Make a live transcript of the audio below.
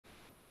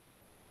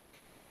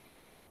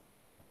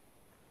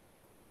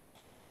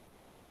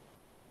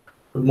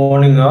Good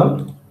morning,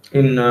 all.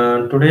 In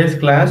today's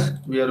class,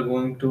 we are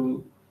going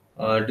to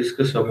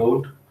discuss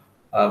about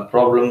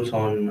problems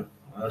on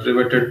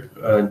riveted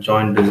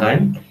joint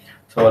design.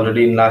 So,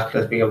 already in last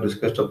class, we have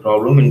discussed a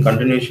problem. In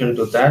continuation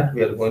to that,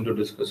 we are going to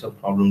discuss a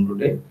problem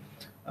today,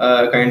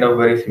 kind of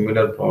very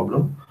similar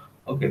problem.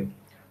 Okay,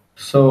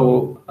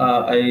 so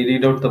I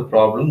read out the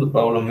problem. The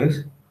problem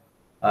is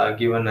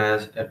given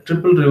as a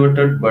triple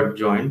riveted butt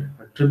joint.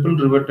 A triple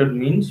riveted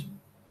means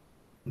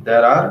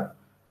there are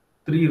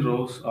three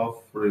rows of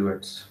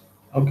rivets.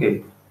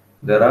 Okay,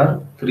 there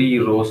are three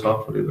rows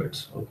of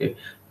rivets. Okay,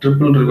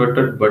 triple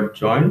riveted butt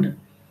joint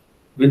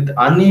with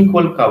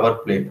unequal cover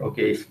plate.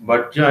 Okay, it's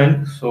butt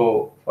joint,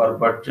 so for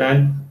butt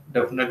joint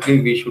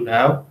definitely we should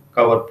have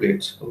cover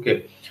plates.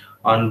 Okay,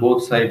 on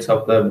both sides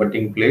of the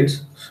butting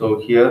plates. So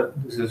here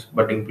this is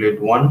butting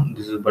plate 1,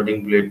 this is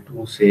butting plate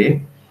 2,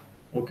 say.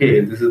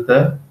 Okay, this is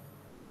the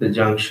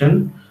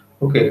junction.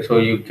 Okay, so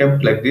you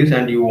kept like this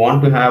and you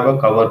want to have a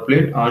cover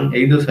plate on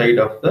either side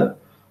of the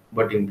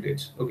butting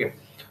plates. Okay,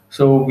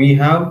 so we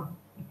have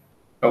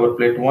cover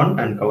plate 1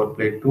 and cover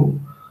plate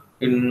 2.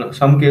 In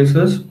some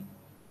cases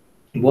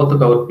both the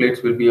cover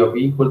plates will be of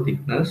equal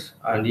thickness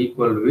and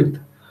equal width,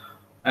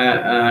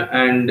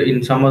 and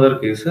in some other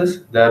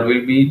cases there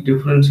will be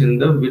difference in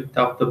the width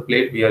of the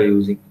plate we are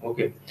using.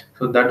 Okay,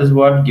 so that is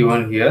what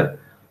given here.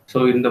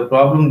 So in the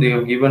problem they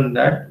have given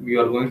that we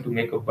are going to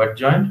make a butt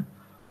joint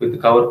with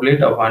cover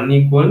plate of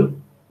unequal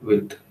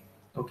width.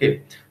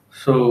 Okay,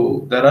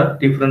 so there are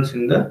difference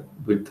in the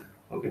width.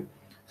 Okay,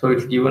 so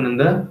it's given in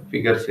the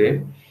figure,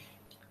 say,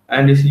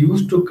 and is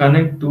used to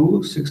connect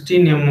to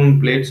 16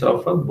 plates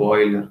of a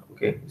boiler.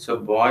 Okay, it's a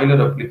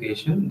boiler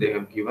application they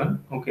have given.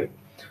 Okay,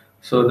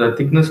 so the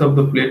thickness of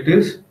the plate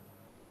is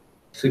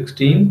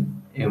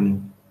 16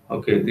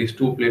 Okay, these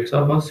two plates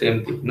are of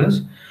same thickness.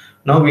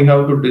 Now we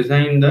have to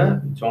design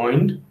the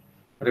joint,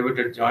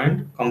 riveted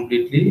joint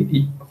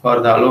completely. For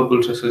the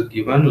allowable stresses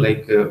given,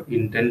 like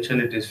in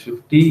tension it is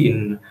 50,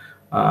 in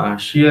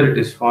shear it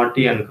is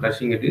 40, and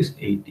crushing it is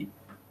 80.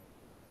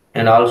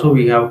 And also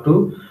we have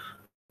to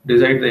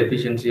decide the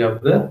efficiency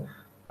of the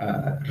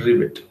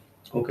rivet.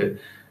 Okay,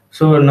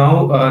 so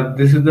now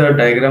this is the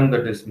diagram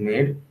that is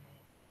made.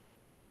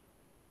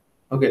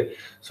 Okay,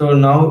 so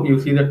now you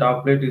see the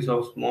top plate is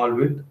of small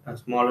width, a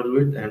smaller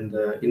width, and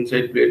the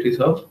inside plate is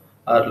of,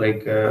 or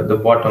like the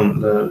bottom,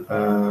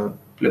 the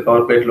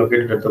cover plate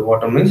located at the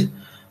bottom is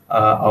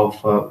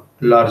of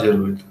larger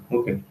width.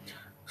 Okay,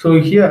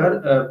 so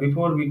here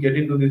before we get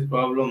into this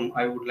problem,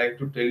 I would like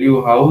to tell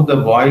you how the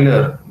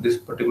boiler, this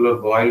particular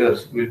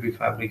boilers will be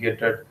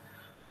fabricated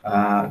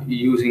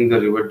using the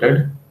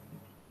riveted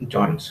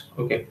joints.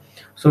 Okay,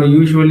 so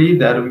usually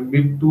there will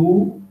be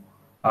two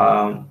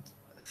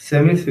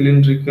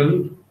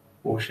semi-cylindrical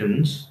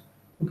portions.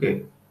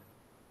 Okay,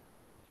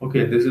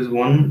 okay, this is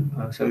one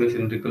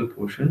semi-cylindrical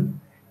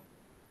portion.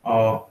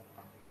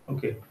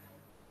 Okay,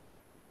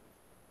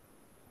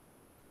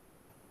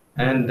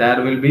 and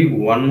there will be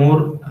one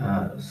more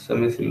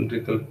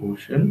semi-cylindrical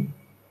portion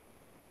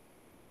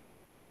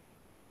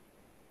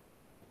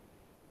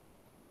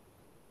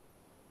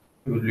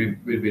will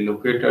be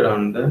located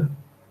on the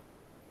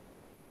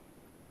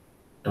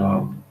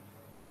top.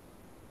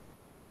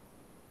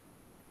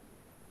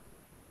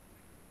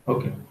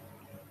 Okay,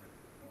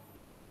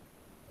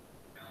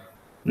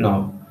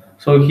 now,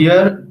 so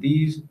here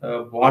these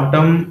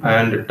bottom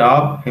and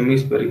top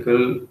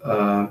hemispherical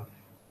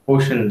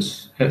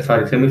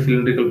sorry,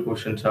 semi-cylindrical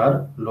portions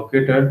are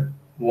located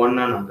one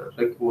another.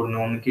 Like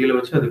one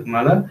kilo vachu adukku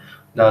mela,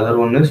 the other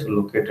one is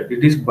located.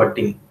 It is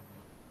butting.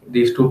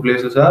 These two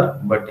places are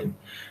butting.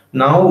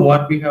 Now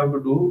what we have to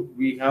do,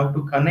 we have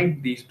to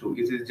connect these two.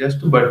 This is just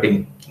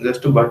butting,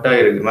 just butt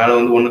ஆயிருக்கு மேல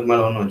வந்து ஒண்ணுக்கு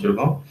மேல ஒண்ணு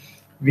வச்சிருக்கோம்.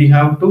 We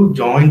have to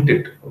joint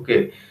it.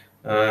 Okay,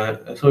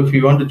 so if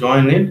you want to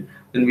join it,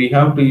 then we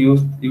have to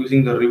use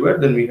using the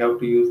rivet, then we have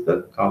to use the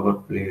cover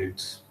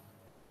plates.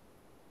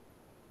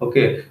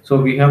 Okay, so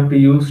we have to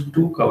use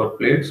two cover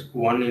plates,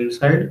 one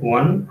inside,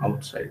 one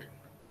outside.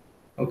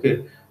 Okay,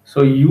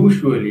 so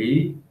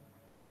usually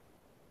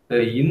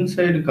the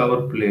inside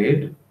cover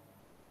plate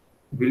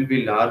will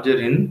be larger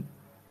in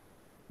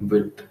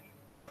width.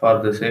 For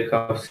the sake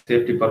of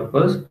safety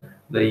purpose,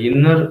 the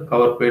inner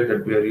cover plate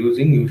that we are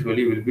using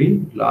usually will be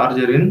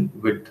larger in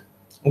width.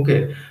 Okay,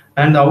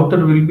 and the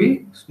outer will be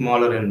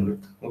smaller in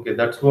width. Okay,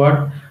 that's what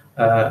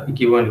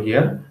given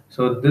here.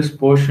 So this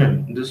portion,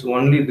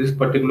 this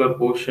particular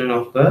portion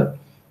of the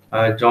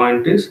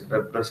joint is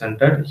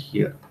represented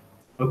here.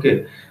 Okay,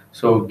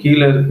 so கீழ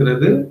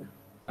இருக்கிறது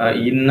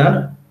inner.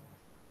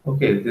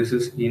 Okay, this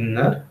is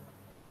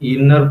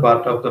inner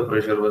part of the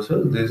pressure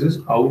vessel. This is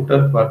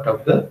outer part of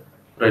the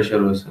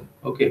pressure vessel.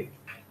 Okay,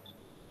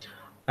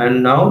 and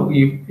now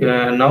if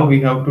now we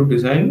have to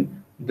design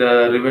the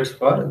rivets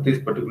for this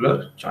particular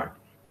joint.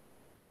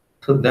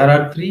 So there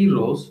are three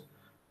rows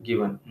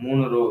given.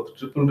 Mono row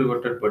triple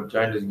riveted butt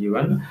joint is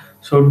given.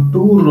 So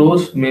two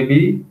rows may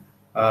be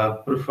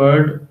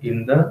preferred in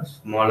the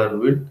smaller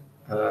width.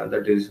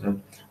 That is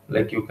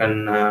like you can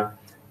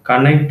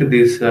connect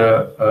this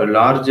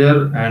larger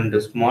and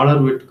smaller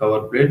width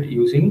cover plate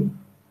using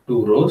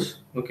two rows.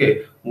 Okay,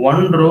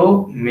 one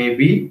row may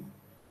be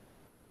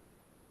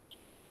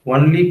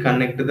only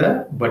connect the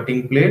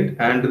butting plate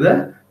and the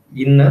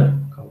inner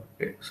cover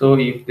plate. So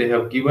if they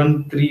have given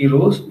three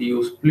rows,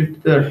 you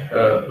split the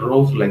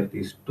rows like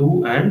this, two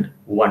and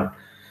one.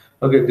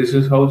 Okay, this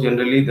is how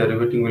generally the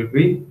riveting will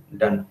be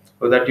done.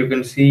 So that you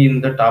can see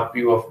in the top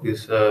view of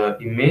this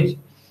image,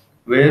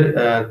 where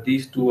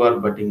these two are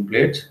butting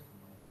plates.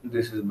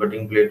 This is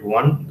butting plate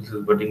 1, this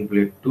is butting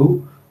plate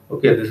 2.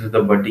 Okay, this is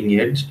the butting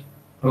edge.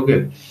 Okay,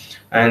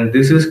 and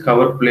this is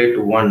cover plate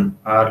 1,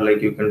 or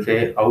like you can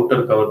say outer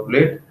cover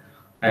plate,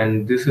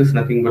 and this is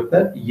nothing but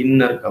the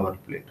inner cover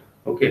plate.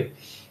 Okay,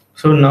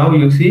 so now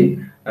you see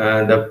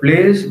the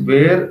place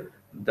where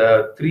the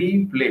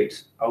three plates,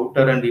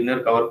 outer and inner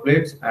cover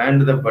plates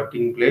and the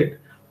butting plate,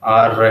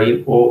 are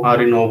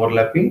in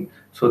overlapping.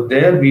 So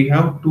there we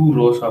have two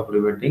rows of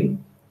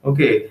riveting.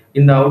 Okay,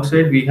 in the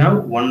outside we have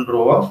one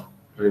row of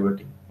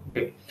riveting.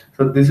 Okay,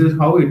 so this is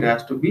how it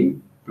has to be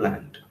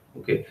planned.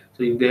 Okay,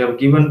 so if they have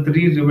given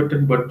three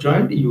riveted butt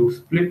joint, you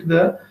split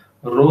the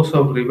rows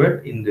of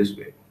rivet in this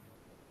way.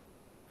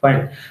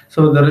 Fine.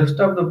 So the rest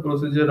of the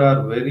procedure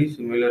are very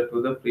similar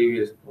to the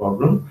previous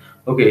problem.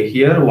 Okay,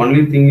 here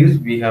only thing is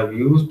we have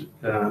used,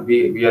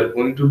 we are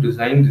going to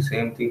design the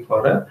same thing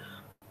for a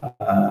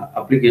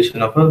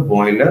application of a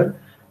boiler.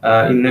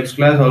 In next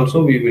class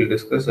also we will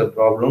discuss a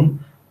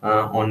problem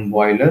on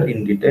boiler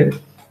in detail.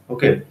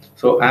 Okay,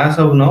 so as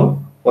of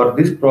now for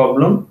this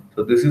problem,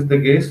 so this is the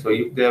case. So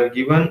if they have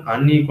given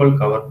unequal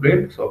cover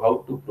plate, so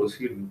how to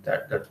proceed with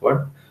that? That's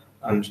what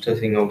I'm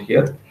stressing out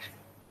here.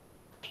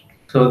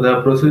 So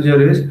the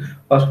procedure is,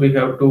 first we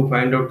have to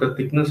find out the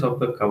thickness of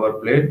the cover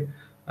plate,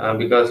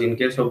 because in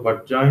case of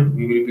butt joint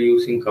we will be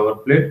using cover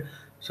plate.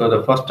 So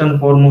the first and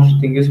foremost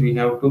thing is we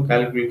have to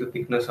calculate the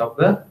thickness of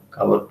the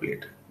cover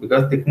plate,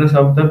 because thickness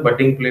of the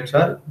butting plates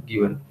are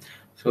given.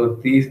 So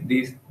the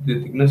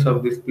thickness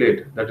of this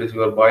plate, that is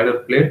your boiler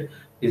plate,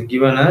 is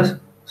given as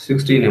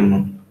 16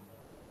 mm.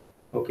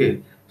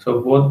 Okay, so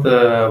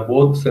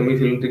both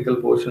semi-cylindrical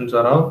portions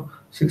are of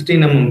 16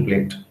 mm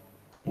plate.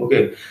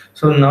 Okay,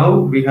 so now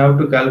we have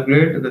to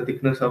calculate the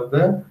thickness of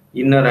the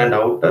inner and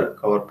outer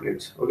cover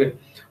plates. Okay,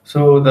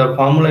 so the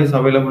formula is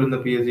available in the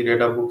PSC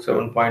data book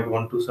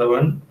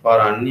 7.127 for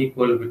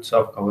unequal widths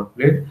of cover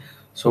plate.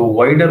 So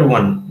wider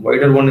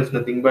one is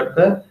nothing but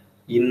the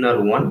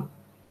inner one.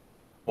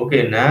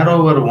 Okay,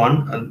 narrower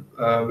one,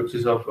 which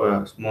is of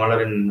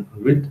smaller in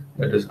width,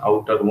 that is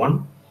outer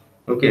one.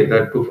 Okay,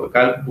 that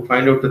to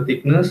find out the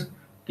thickness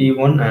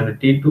T1 and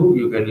T2,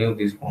 you can use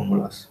these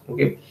formulas.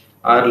 Okay,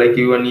 or like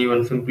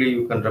even simply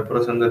you can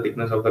represent the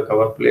thickness of the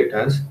cover plate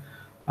as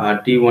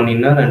T1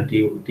 inner and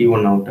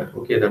T1 outer.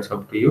 Okay, that's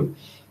up to you,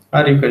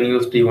 or you can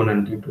use T1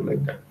 and T2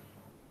 like that.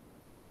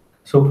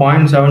 So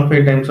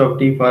 0.75 times of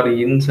T for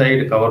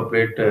inside cover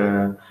plate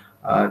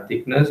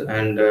thickness,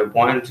 and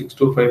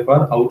 0.625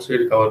 for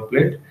outside cover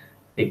plate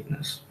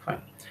thickness.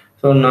 Fine.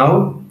 So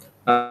now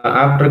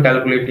after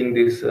calculating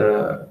this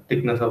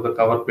thickness of the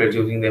cover plates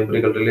using the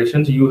empirical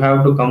relations, you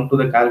have to come to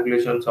the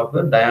calculations of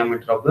the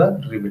diameter of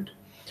the rivet.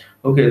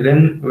 Okay,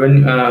 then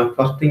when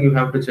first thing you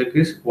have to check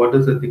is what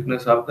is the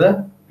thickness of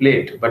the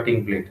plate,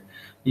 butting plate.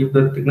 If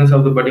the thickness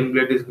of the butting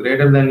plate is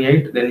greater than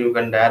 8, then you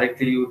can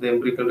directly use the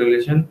empirical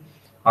relation,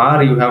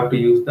 or you have to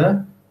use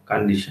the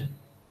condition.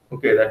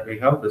 Okay, that we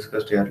have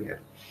discussed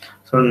earlier.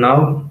 So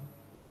now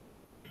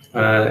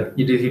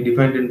it is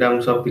defined in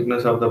terms of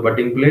thickness of the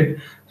butting plate.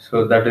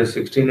 So that is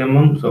 16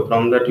 mm. So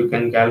from that you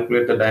can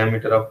calculate the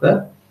diameter of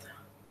the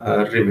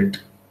rivet.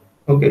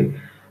 Okay,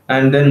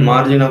 and then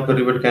margin of the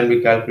rivet can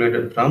be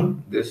calculated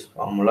from this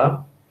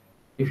formula.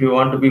 If you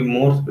want to be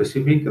more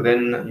specific,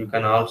 then you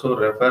can also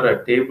refer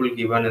a table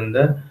given in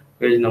the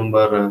page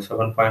number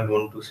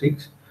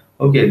 7.126.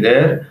 Okay,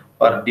 there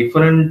for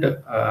different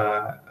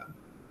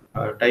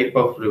type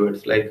of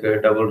rivets, like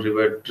double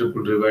rivet,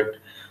 triple rivet,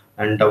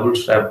 and double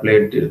strap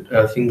plate,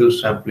 single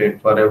strap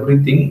plate. For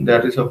everything,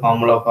 there is a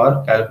formula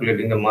for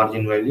calculating the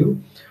margin value.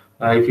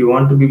 If you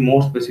want to be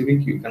more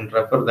specific, you can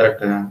refer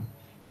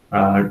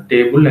that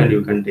table and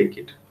you can take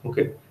it.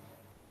 Okay,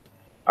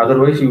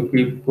 otherwise you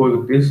keep go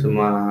with this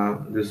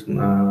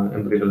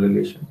empirical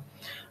relation.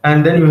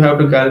 And then you have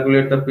to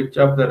calculate the pitch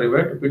of the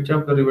rivet. Pitch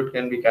of the rivet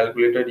can be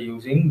calculated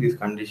using this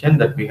condition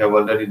that we have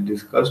already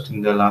discussed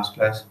in the last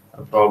class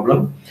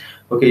problem.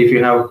 Okay, if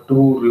you have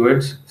two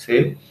rivets,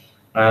 say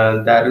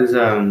there is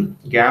a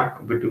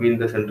gap between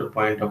the center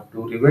point of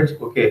two rivets.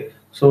 Okay,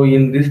 so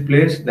in this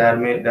place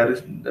there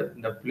is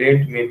the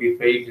plate may be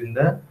failed in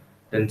the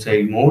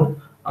tensile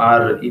mode,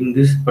 or in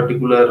this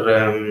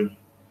particular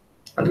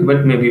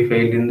rivet may be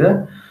failed in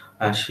the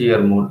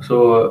shear mode. So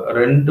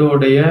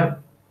ரெண்டோடைய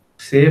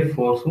safe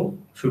force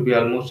should be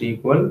almost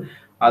equal.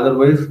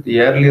 Otherwise, the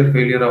earlier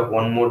failure of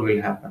one mode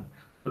will happen.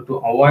 So to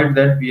avoid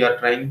that, we are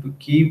trying to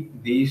keep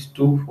these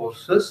two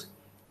forces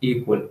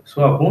equal. So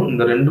அப்போ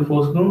இந்த ரெண்டு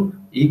ஃபோர்ஸும்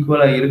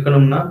ஈக்குவலா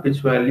இருக்கணும்னா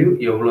pitch value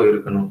எவ்வளவு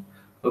இருக்கணும்?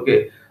 Okay,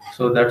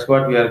 so that's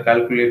what we are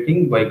calculating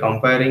by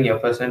comparing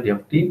Fs and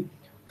Ft.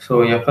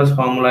 So Fs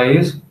formula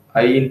is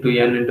I into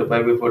n into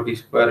pi by 4 t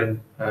square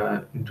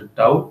into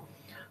tau.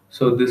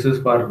 So this is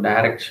for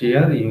direct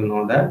shear, you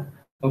know that.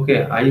 Okay,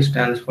 I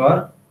stands for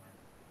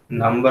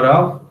number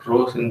of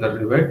rows in the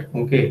rivet.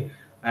 Okay,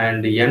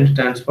 and n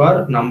stands for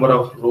number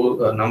of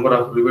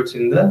rivets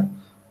in the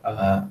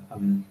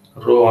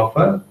row of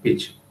a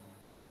pitch.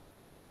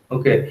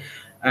 Okay,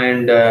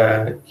 and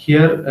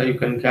here you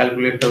can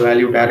calculate the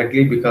value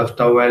directly because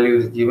tau value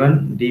is given,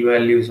 d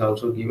value is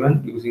also given.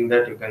 Using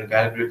that you can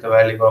calculate the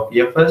value of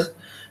fs,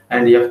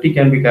 and ft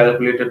can be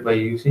calculated by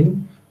using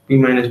p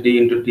minus d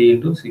into t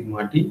into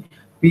sigma t.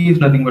 P is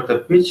nothing but the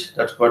pitch.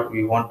 That's what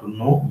we want to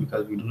know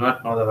because we do not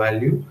know the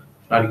value.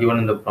 It's not given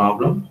in the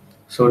problem.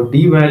 So d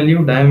value,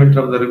 diameter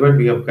of the rivet,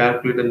 we have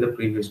calculated in the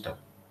previous step.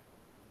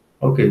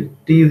 Okay,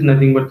 T is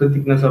nothing but the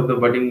thickness of the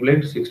budding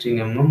blade, 16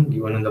 mm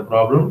given in the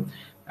problem,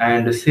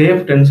 and the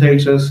safe tensile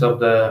stress of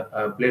the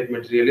plate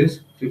material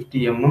is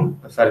 50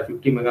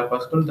 50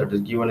 megapascal, that is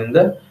given in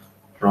the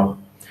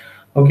problem.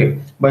 Okay,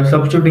 by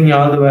substituting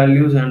all the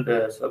values and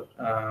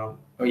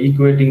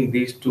equating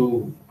these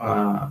two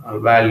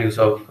values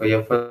of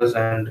Fs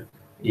and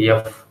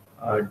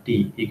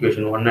Ft,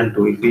 equation 1 and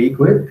 2, if we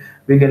equate,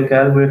 we can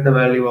calculate the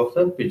value of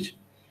the pitch.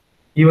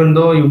 Even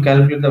though you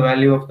calculate the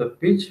value of the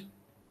pitch,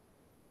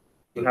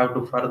 you have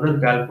to further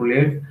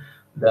calculate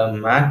the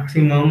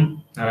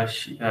maximum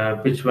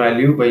pitch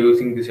value by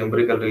using this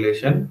empirical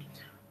relation.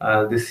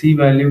 The C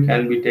value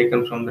can be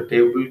taken from the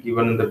table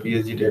given in the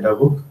PSG data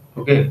book.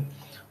 Okay,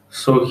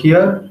 so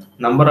here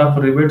number of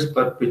rivets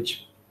per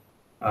pitch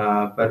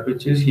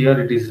is here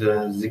it is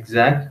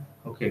zigzag.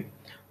 Okay,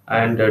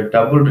 and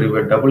double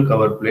rivet, double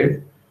cover plate.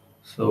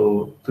 So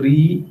 3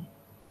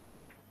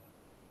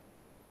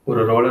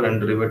 ஒரு roller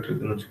ரெண்டு rivet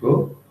இருக்குன்னு வச்சுக்கோ,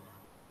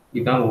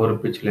 இதுதான் ஒரு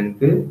pitch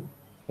length.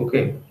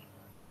 Okay,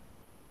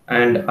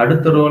 and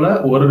அடுத்த ரோல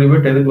ஒரு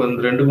rivet எதுக்கு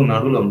வந்து ரெண்டுக்கும்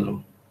நடுவில்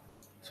வந்துடும்.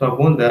 ஸோ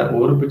அப்போ இந்த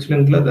ஒரு பிச்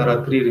லென்த்தில் there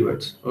are 3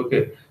 ரிவெட்ஸ். Okay,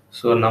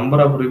 so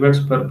number of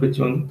ரிவெட்ஸ் per pitch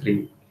வந்து 3.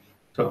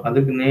 ஸோ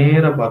அதுக்கு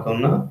நேராக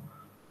பார்த்தோம்னா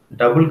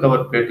டபுள்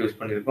கவர் பிளேட் யூஸ்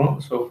பண்ணியிருக்கோம்.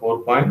 So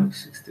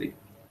 4.63.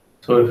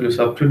 So if you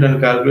substitute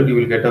and calculate you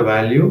will get a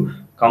value.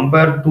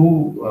 Compare to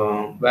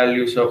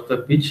values of the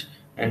pitch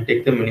and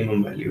take the minimum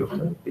value of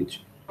the pitch.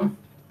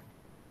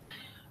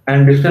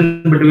 And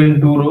distance between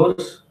two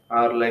rows,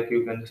 or like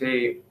you can say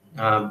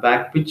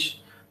back pitch,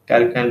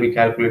 can be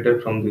calculated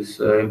from this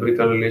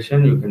empirical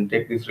relation. You can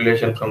take this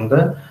relation from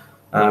the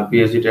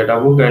PSG data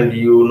book, and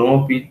you know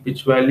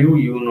pitch value,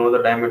 you know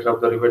the diameter of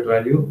the rivet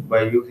value.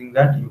 By using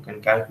that, you can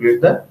calculate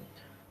the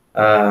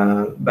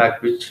back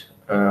pitch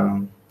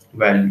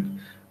value.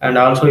 And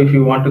also, if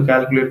you want to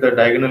calculate the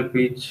diagonal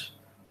pitch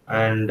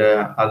and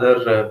other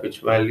pitch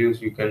values,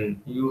 you can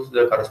use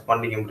the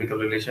corresponding empirical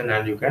relation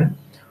and you can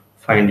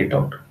find it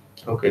out.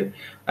 Okay,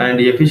 and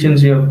the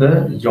efficiency of the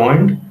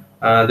joint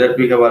that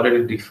we have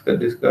already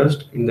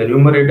discussed. In the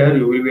numerator,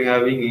 you will be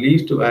having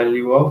least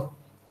value of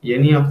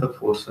any of the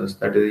forces,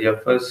 that is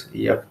Fs,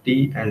 Ft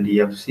and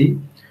Fc,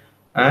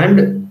 and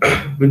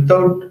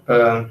without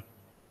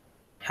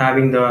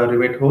having the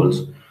rivet holes,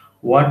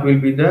 what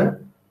will be the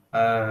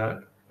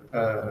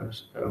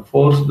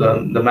force,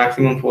 the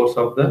maximum force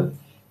of the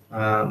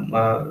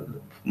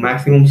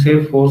maximum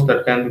safe force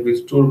that can be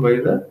withstood by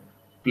the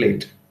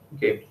plate.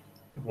 Okay,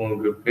 இப்போ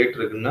உங்களுக்கு plate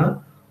இருக்குன்னா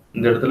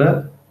இந்த இடத்துல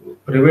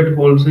rivet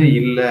ஹோல்ஸே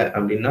இல்லை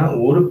அப்படின்னா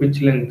ஒரு pitch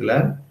லெங்க்ல,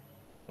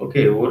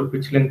 okay, ஒரு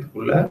pitch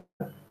லெங்க்குள்ள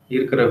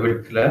இருக்கிற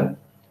விட்த்ல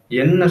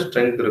என்ன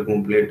ஸ்ட்ரென்த்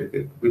இருக்கும்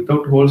பிளேட்டுக்கு,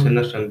 வித்தவுட் ஹோல்ஸ்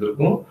என்ன ஸ்ட்ரென்த்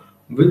இருக்கும்,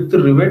 with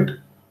rivet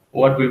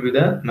what will be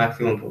the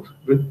maximum force,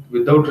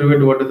 without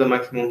rivet what is the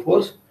maximum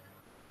force,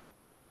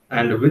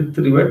 and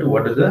with rivet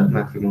what is the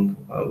maximum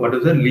what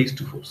is the least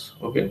force.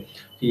 Okay,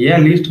 yeah,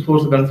 least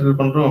force consider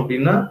பண்றோம்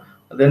அப்படின்னா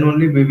then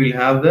only we will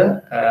have the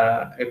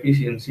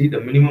efficiency, the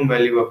minimum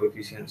value of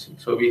efficiency.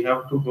 So we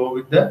have to go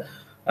with the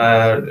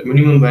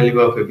minimum value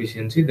of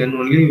efficiency, then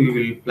only we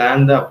will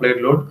plan the applied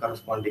load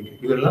correspondingly.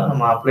 இதெல்லாம்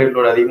நம்ம applied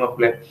load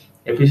அதிகமாக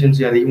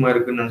efficiency அதிகமாக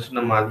இருக்குன்னு நினச்சி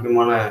நம்ம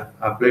அதிகமான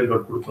applied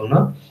load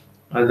கொடுத்தோம்னா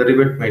the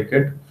rivet might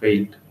get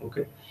failed.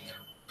 Okay,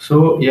 so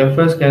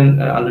Fs can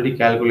already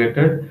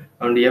calculated,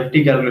 and Ft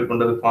calculate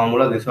பண்றது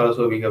formula, this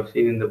also we have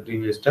seen in the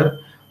previous step.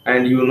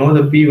 And you know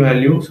the p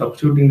value,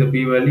 substituting the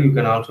p value you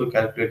can also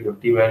calculate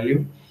Ft value.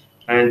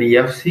 And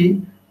Fc,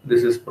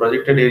 this is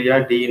projected area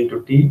d into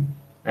t,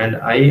 and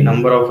I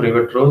number of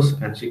rivet rows,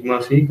 and sigma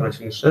c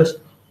crushing stress.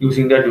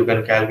 Using that you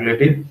can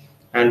calculate it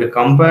and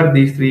compare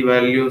these three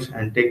values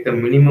and take the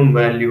minimum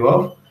value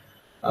of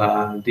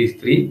these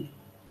three.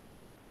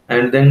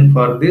 And then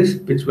for this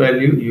pitch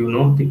value, you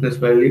know, thickness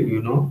value,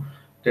 you know,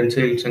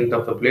 tensile strength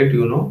of the plate,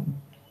 you know.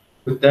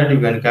 With that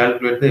you can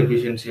calculate the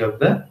efficiency of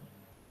the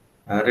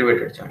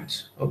riveted joints.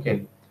 Okay,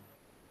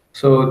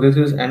 so this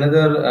is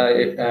another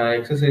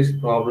exercise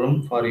problem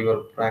for your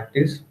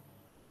practice.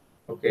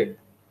 Okay,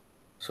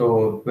 so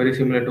very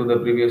similar to the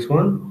previous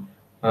one,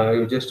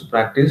 you just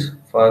practice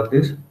for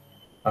this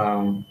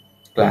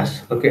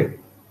class. Okay,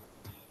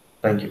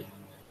 thank you.